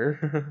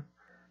sure.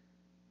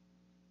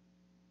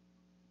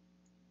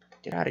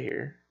 Get out of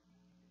here.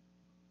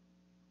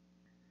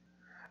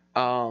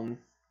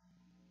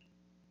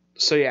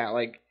 So yeah,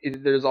 like,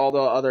 there's all the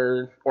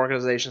other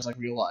organizations, like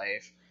Real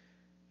Life,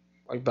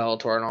 like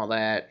Bellator and all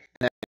that.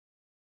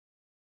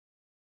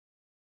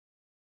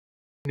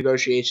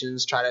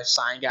 negotiations, try to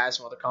sign guys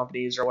from other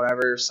companies or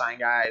whatever, sign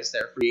guys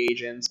that are free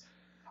agents.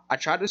 I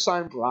tried to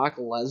sign Brock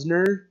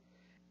Lesnar,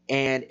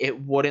 and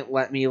it wouldn't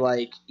let me,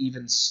 like,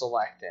 even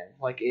select him.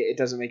 Like, it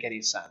doesn't make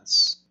any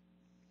sense.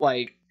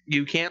 Like,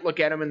 you can't look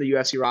at him in the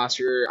UFC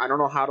roster. I don't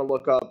know how to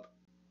look up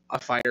a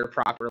fighter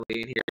properly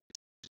in here.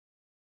 It's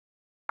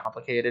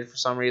complicated for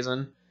some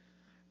reason.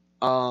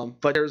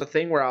 But there was a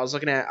thing where I was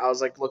looking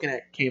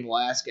at Cain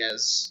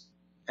Velasquez,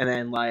 and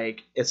then,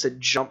 like, it said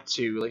jump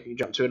to, like, you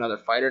jump to another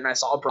fighter, and I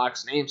saw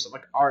Brock's name, so I'm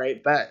like, all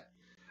right, bet.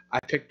 I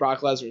picked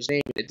Brock Lesnar's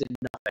name, and it did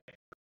nothing.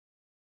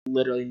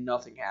 Literally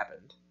nothing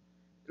happened.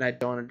 And I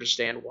don't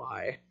understand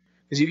why.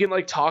 Because you can,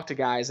 like, talk to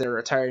guys that are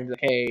retiring,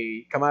 like,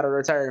 hey, come out of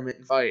retirement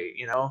and fight,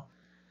 you know?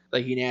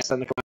 Like, you can ask them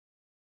to come out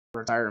of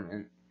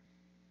retirement.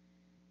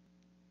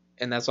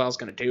 And that's what I was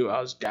going to do. I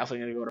was definitely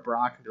going to go to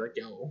Brock and be like,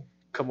 yo,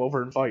 come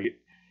over and fight.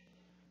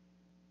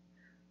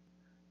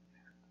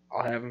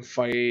 I'll have him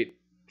fight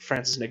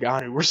Francis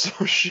Ngannou or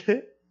some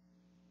shit.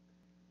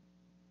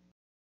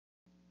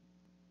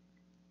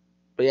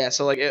 But yeah,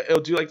 so, like, it'll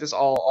do, like, this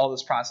all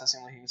this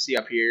processing, like you can see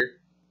up here.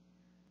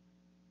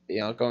 You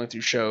know, going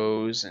through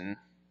shows and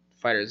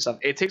fighters and stuff.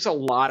 It takes a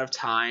lot of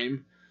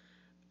time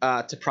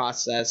to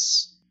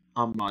process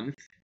a month.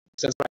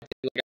 So that's what I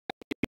did.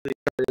 Like,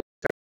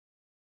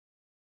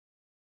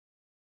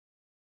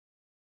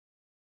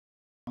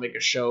 I'll make a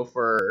show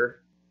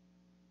for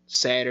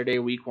Saturday,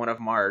 week 1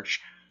 of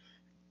March.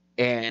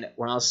 And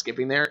when I was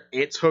skipping there,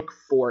 it took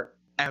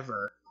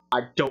forever.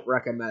 I don't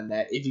recommend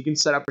that. If you can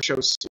set up a show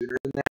sooner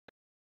than that,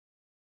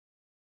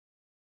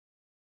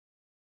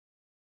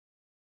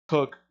 it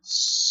took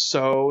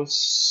so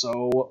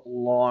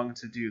long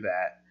to do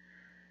that.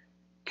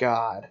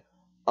 God.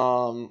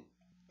 So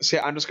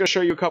yeah, I'm just gonna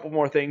show you a couple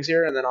more things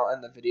here, and then I'll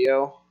end the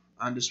video.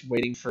 I'm just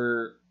waiting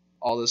for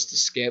all this to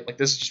skip. Like,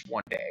 this is just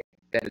one day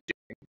that it's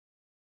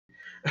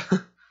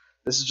doing.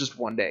 This is just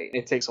one day.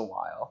 It takes a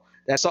while.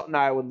 That's something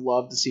I would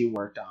love to see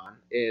worked on.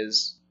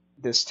 Is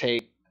this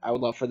take? I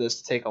would love for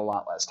this to take a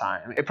lot less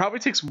time. It probably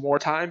takes more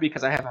time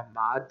because I have a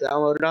mod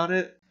downloaded on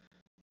it.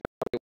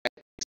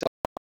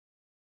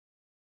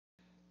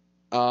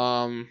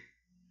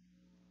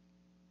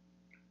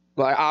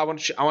 But I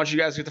want you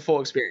guys to get the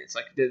full experience.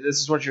 Like, this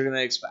is what you're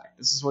gonna expect.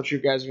 This is what you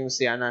guys are gonna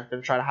see. I'm not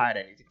gonna try to hide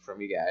anything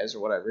from you guys or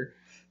whatever.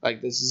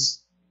 Like, this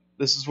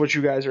is what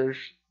you guys are.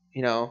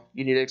 You know,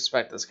 you need to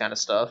expect this kind of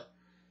stuff.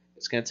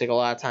 It's gonna take a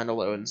lot of time to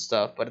load and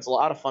stuff, but it's a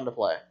lot of fun to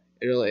play.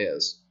 It really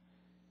is.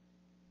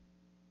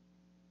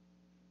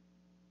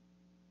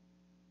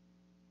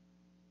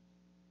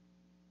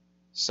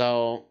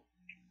 So,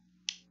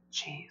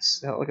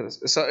 jeez, look at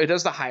this. So it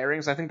does the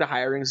hirings. I think the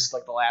hirings is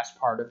like the last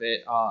part of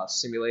it,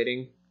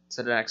 simulating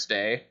to the next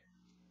day.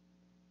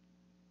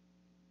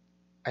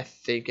 I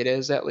think it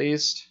is, at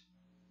least.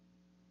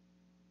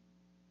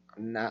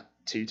 I'm not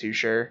too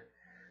sure.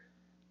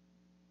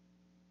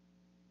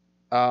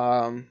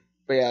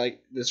 But yeah,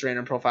 like this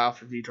random profile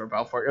for Vitor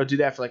Belfort, it'll do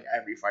that for like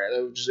every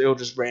fighter. It'll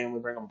just randomly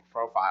bring up a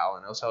profile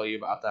and it'll tell you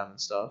about them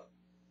and stuff.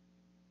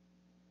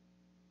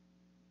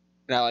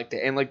 And I like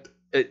that. And like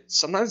it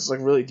sometimes it's like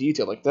really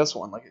detailed, like this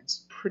one. Like,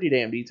 it's pretty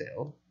damn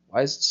detailed.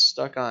 Why is it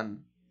stuck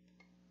on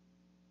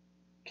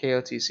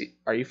KOTC?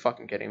 Are you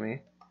fucking kidding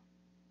me?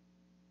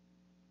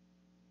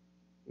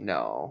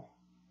 No.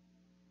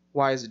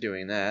 Why is it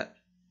doing that?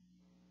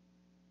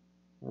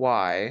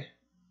 Why?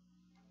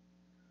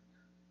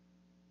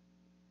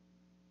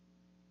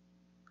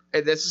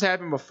 This has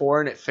happened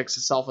before and it fixed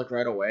itself like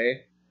right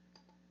away.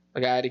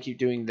 Like, I had to keep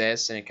doing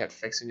this and it kept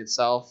fixing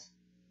itself.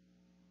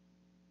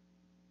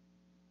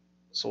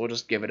 So we'll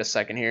just give it a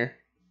second here.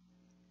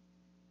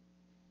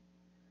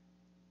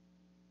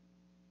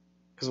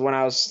 Because when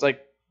I was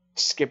like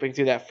skipping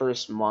through that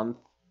first month,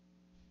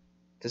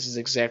 this is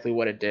exactly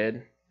what it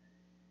did.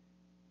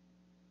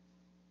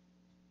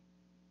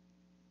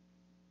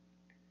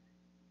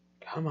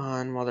 Come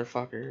on,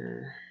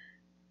 motherfucker.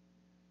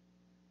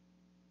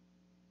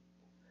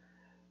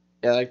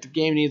 Yeah, like the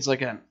game needs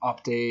like an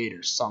update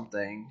or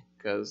something,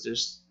 because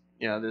there's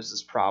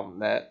this problem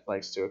that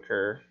likes to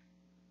occur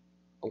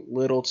a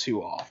little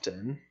too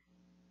often.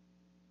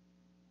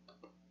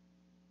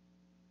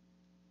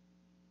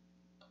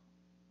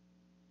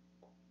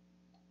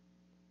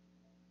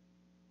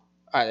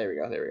 Alright, there we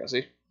go.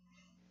 See?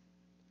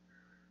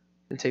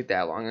 Didn't take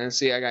that long. And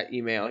see, I got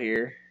email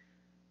here.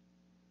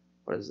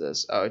 What is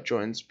this? Oh, it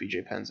joins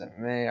BJ Penn's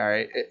MMA.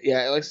 Alright.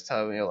 Yeah, it likes to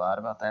tell me a lot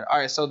about that.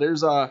 Alright, so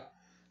there's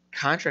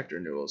contract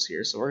renewals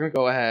here. So we're going to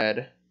go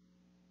ahead.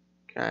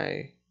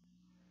 I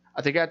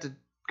think I have to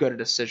go to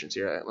decisions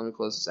here. Right, let me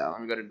close this out.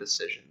 Let me go to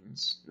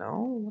decisions.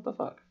 No? What the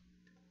fuck?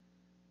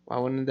 Why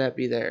wouldn't that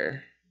be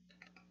there?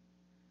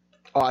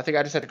 Oh, I think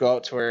I just have to go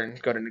out to her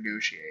and go to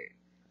negotiate.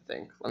 I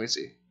think. Let me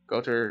see. Go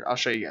to her. I'll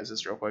show you guys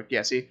this real quick.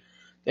 Yeah, see?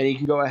 Then you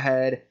can go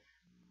ahead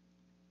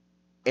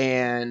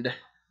and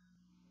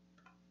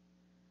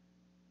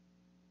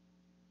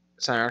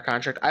sign our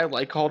contract. I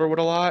like Calderwood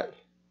a lot.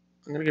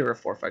 I'm going to give her a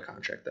 4-5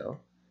 contract, though.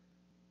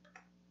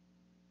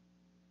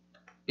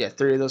 Yeah,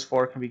 3 of those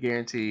 4 can be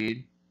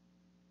guaranteed.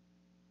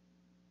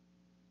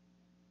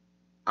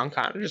 I'm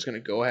kind of just going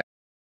to go ahead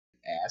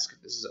and ask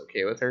if this is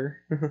okay with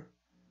her.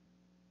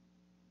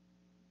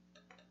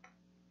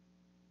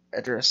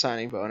 Enter a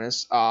signing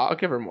bonus. I'll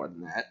give her more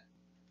than that.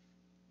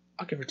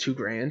 I'll give her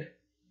 $2,000.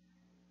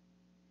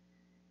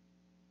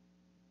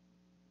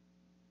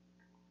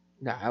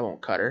 Nah, I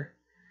won't cut her.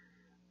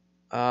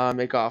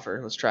 Make offer.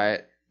 Let's try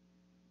it.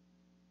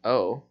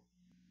 Oh.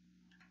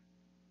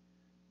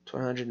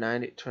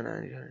 290,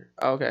 290.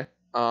 Oh, okay.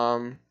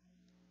 Hell,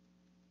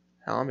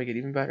 I'll make it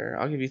even better.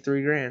 I'll give you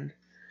 $3,000.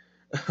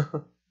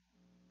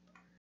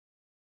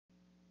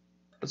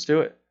 Let's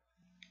do it.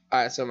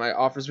 Alright, so my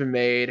offer's been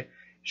made.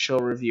 She'll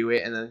review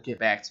it and then get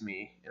back to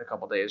me in a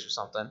couple days or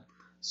something.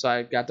 So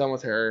I got done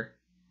with her,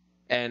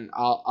 and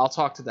I'll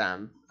talk to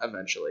them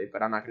eventually,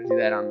 but I'm not going to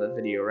do that on the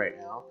video right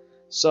now.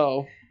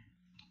 So,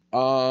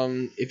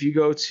 if you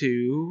go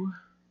to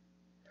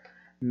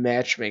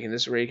matchmaking,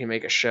 this is where you can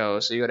make a show.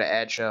 So you go to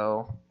add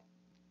show,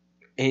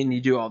 and you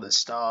do all this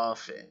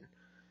stuff, and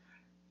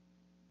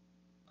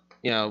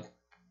you know,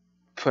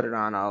 put it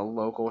on a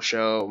local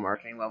show,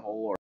 marketing level,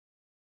 or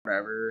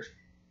whatever.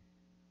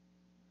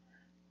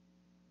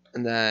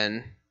 And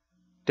then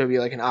there'll be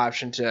like an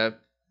option to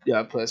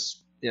put,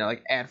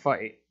 like add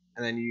fight,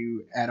 and then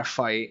you add a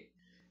fight,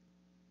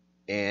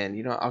 and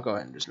I'll go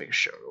ahead and just make a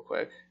show real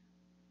quick.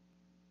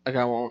 Like,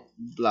 I won't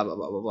blah blah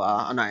blah blah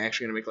blah. I'm not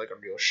actually gonna make like a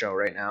real show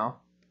right now.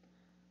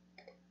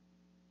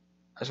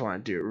 I just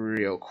want to do it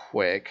real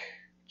quick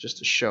just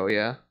to show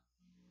you.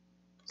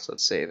 So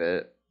let's save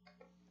it.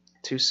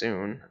 Too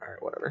soon. All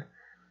right, whatever.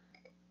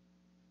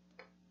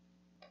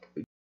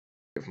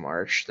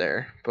 March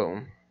there.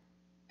 Boom.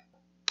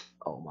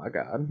 Oh my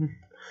god.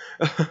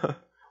 What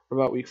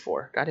about week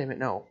 4? God damn it,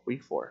 no.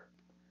 Week 4.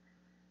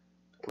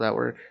 Will that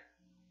work?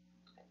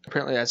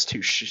 Apparently that's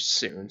too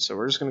soon, so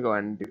we're just going to go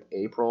ahead and do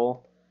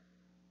April.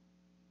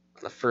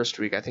 The first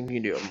week, I think you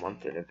can do a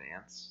month in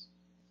advance.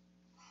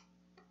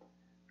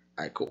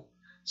 Alright, cool.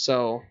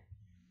 So,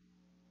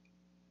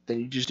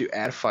 then you just do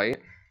add a fight.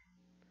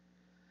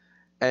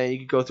 And you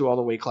can go through all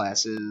the weight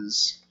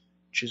classes,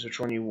 choose which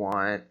one you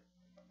want,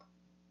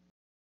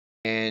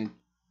 and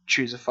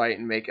choose a fight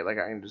and make it like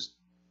I can just,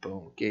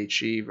 boom,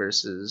 Gaethje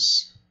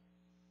versus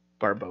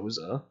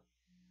Barboza.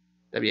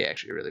 That'd be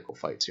actually a really cool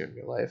fight too in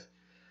real life.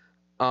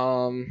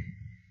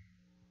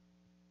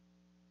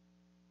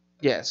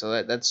 Yeah,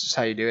 so that's just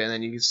how you do it, and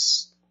then you can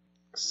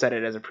set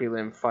it as a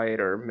prelim fight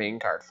or main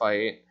card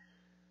fight.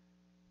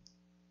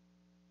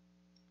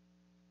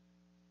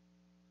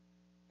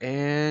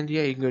 And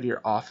yeah, you can go to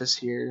your office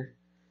here,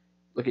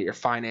 look at your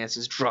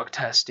finances, drug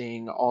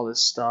testing, all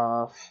this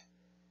stuff.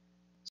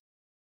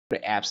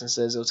 The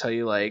absences, it'll tell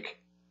you like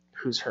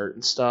who's hurt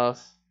and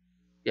stuff.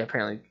 Yeah,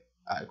 apparently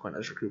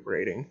Quinta's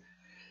recuperating.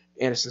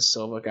 Anderson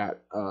Silva got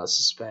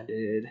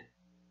suspended.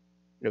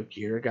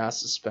 Nogueira got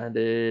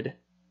suspended.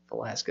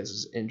 Velasquez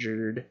is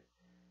injured.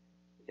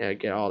 Yeah,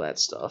 get all that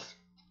stuff.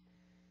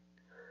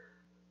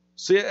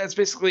 So yeah, that's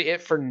basically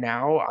it for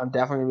now. I'm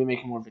definitely gonna be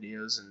making more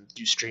videos and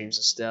do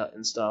streams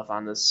and stuff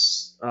on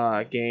this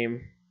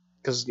game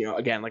because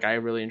again, like I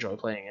really enjoy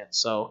playing it.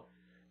 So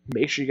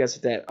make sure you guys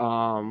hit that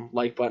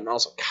like button.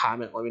 Also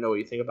comment. Let me know what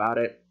you think about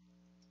it.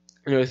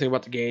 You know what you think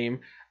about the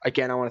game.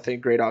 Again, I want to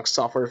thank Grey Dog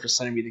Software for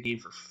sending me the game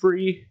for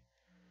free.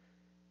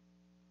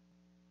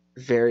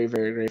 Very,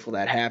 very grateful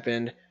that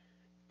happened.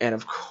 And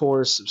of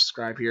course,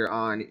 subscribe here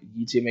on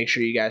YouTube. Make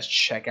sure you guys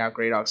check out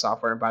Grey Dog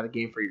Software and buy the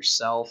game for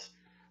yourself.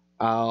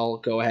 I'll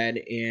go ahead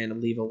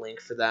and leave a link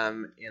for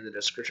them in the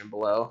description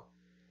below.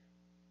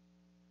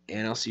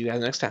 And I'll see you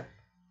guys next time.